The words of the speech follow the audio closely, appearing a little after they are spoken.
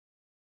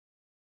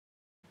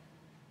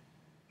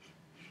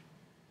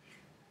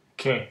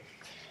Okay,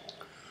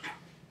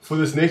 for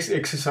this next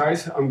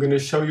exercise, I'm going to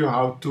show you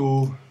how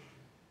to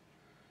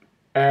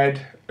add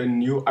a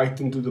new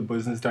item to the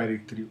business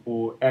directory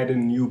or add a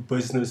new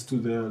business to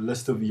the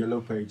list of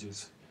yellow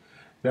pages.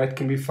 That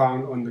can be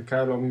found on the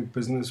Kyalami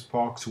Business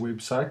Park's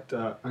website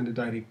under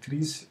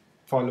directories,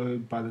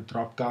 followed by the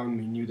drop-down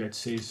menu that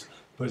says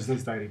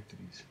business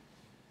directories,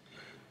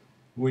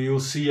 where you'll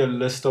see a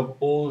list of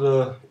all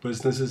the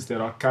businesses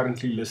that are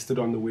currently listed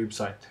on the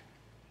website.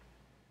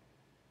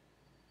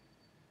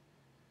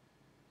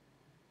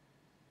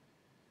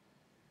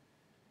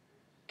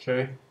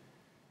 Okay,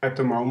 at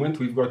the moment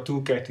we've got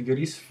two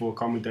categories for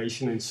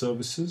accommodation and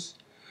services.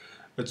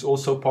 It's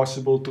also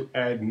possible to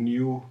add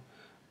new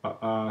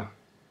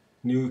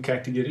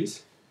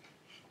categories.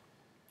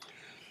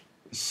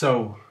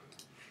 So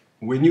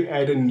when you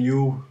add a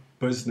new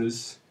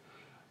business,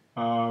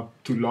 to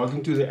log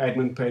into the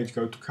admin page,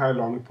 go to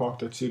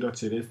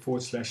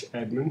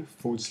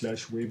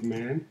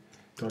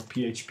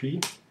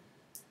kyalamipark.co.za/admin/webman.php.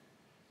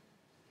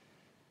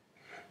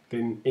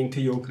 Then enter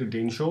your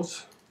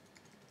credentials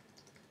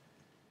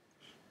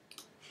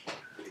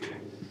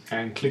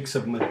and click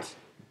submit.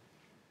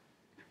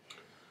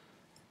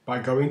 By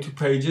going to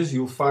pages,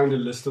 you'll find a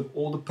list of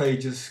all the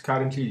pages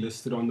currently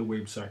listed on the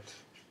website.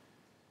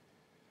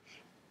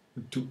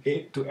 To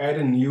add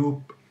a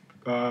new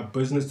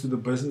business to the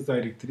business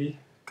directory,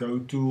 go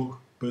to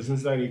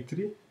business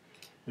directory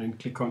and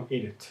click on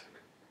edit.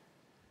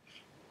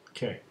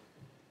 Okay.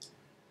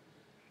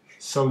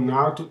 So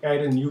now to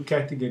add a new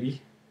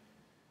category,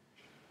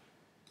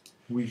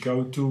 we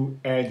go to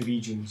add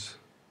regions.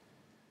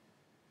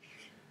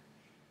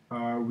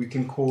 We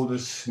can call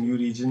this new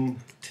region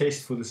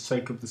test for the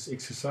sake of this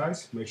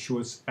exercise. Make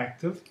sure it's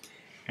active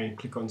and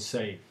click on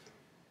save.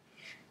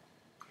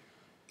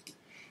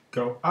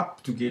 Go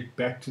up to get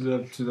back to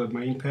the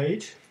main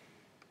page.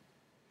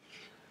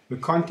 The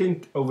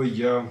content over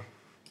here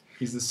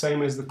is the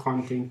same as the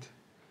content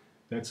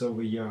that's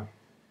over here.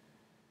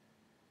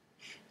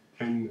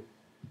 And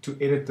to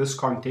edit this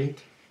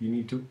content, you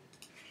need to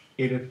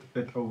edit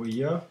it over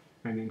here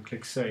and then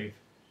click save.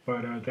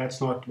 But that's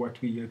not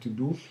what we're here to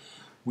do.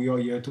 We are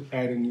here to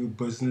add a new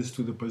business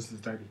to the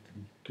business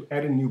directory. To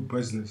add a new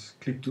business,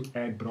 click to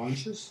add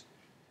branches.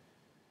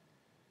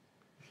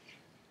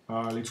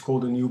 Let's call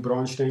the new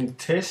branch name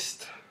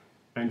test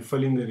and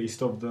fill in the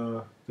rest of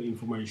the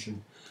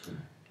information.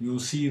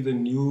 You'll see the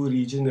new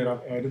region that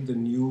I've added, the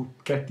new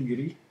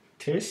category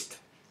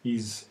test,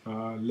 is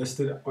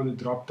listed on the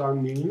drop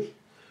down menu.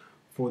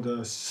 For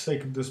the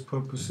sake of this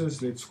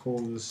purposes, let's call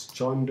this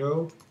John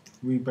Doe.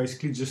 We're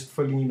basically just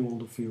filling in all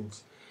the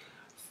fields.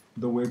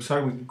 The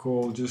website we can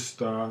call just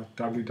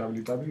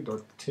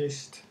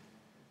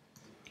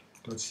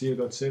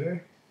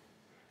www.test.co.za.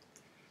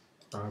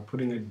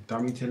 Put in a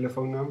dummy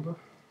telephone number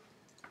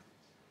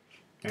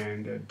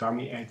and a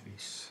dummy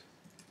address.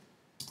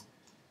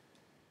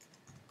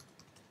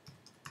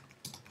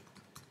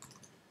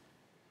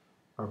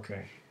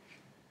 Okay,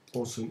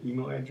 also an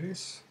email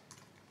address.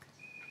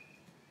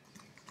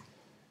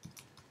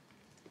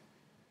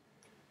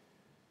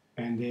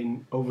 And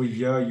then over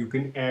here you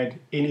can add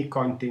any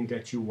content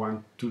that you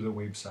want to the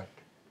website.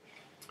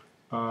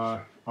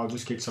 I'll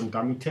just get some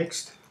dummy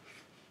text.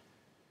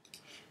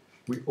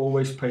 We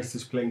always paste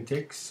this plain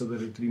text so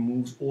that it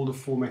removes all the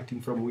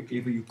formatting from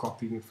wherever you're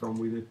copying it from,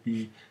 whether it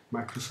be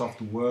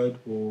Microsoft Word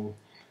or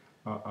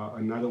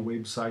another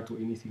website or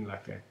anything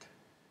like that.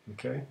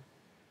 Okay,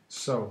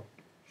 so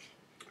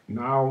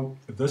now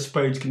this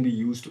page can be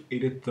used to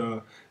edit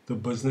the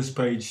business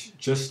page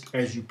just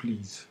as you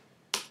please.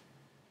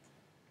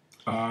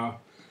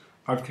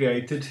 I've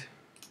created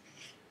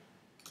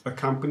a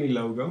company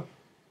logo,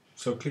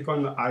 so click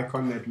on the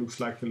icon that looks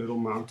like the little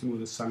mountain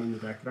with the sun in the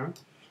background.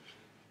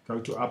 Go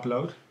to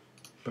upload,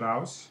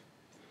 browse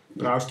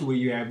to where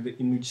you have the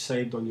image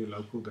saved on your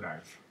local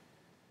drive.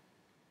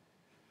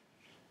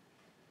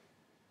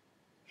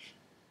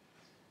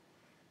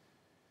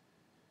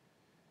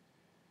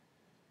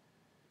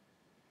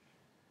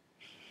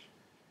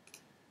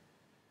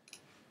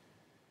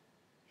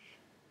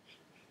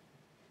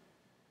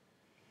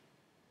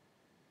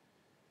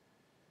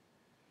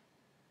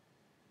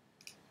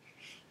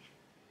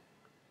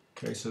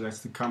 Okay, so that's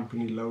the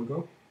company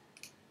logo.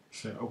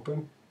 Say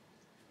open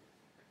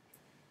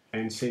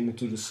and send it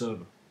to the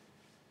server.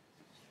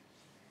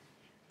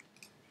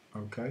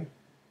 Okay,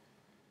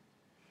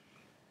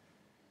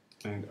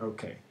 and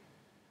okay.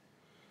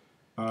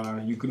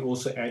 You can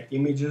also add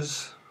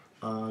images,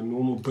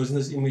 normal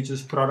business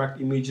images, product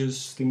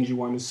images, things you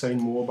want to say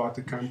more about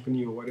the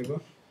company or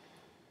whatever.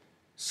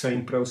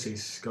 Same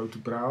process. Go to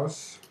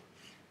browse,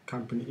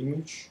 company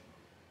image,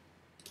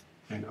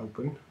 and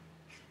open.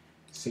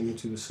 Send it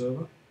to the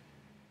server.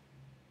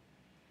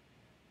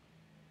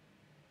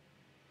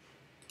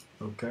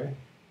 Okay.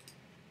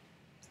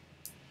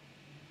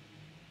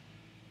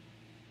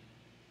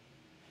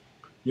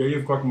 Here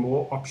you've got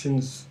more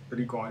options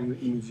regarding the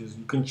images.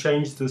 You can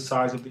change the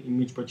size of the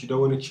image, but you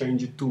don't want to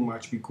change it too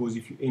much, because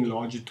if you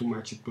enlarge it too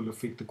much, it will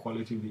affect the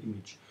quality of the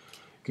image.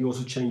 You can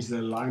also change the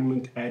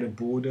alignment, add a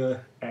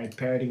border, add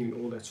padding, and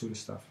all that sort of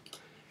stuff.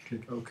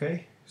 Click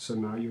OK. So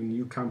now your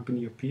new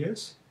company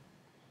appears,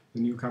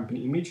 the new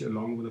company image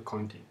along with the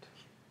content.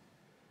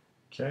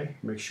 Okay,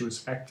 make sure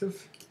it's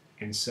active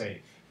and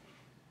save.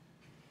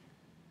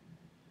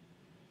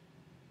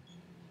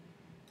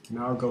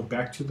 Now go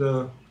back to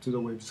the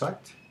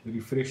website,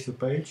 refresh the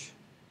page.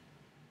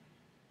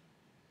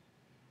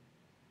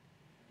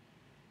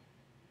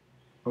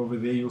 Over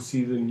there you'll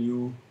see the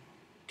new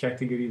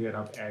category that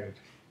I've added.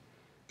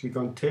 Click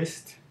on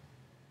test,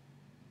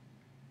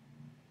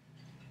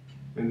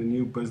 and the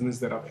new business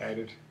that I've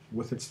added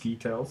with its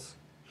details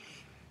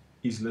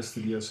is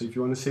listed here. So if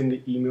you want to send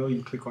an email,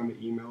 you click on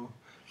the email.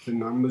 The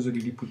numbers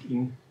already put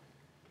in.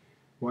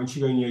 Once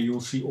you go in here,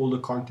 you'll see all the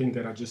content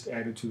that I just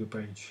added to the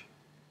page.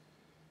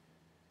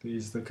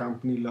 There's the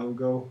company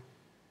logo,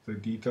 the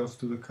details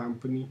to the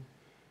company,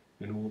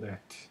 and all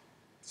that.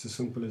 It's as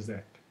simple as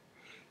that.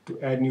 To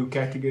add new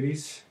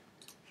categories,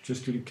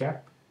 just to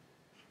recap,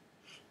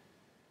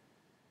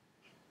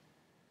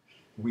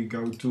 we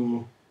go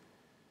to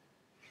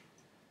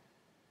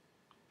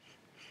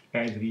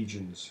add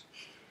regions.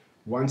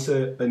 Once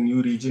a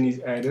new region is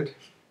added,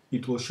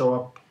 it will show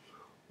up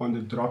on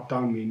the drop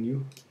down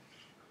menu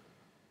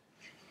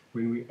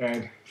when we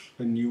add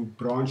a new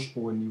branch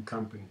or a new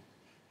company.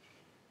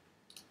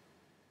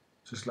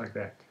 Just like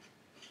that.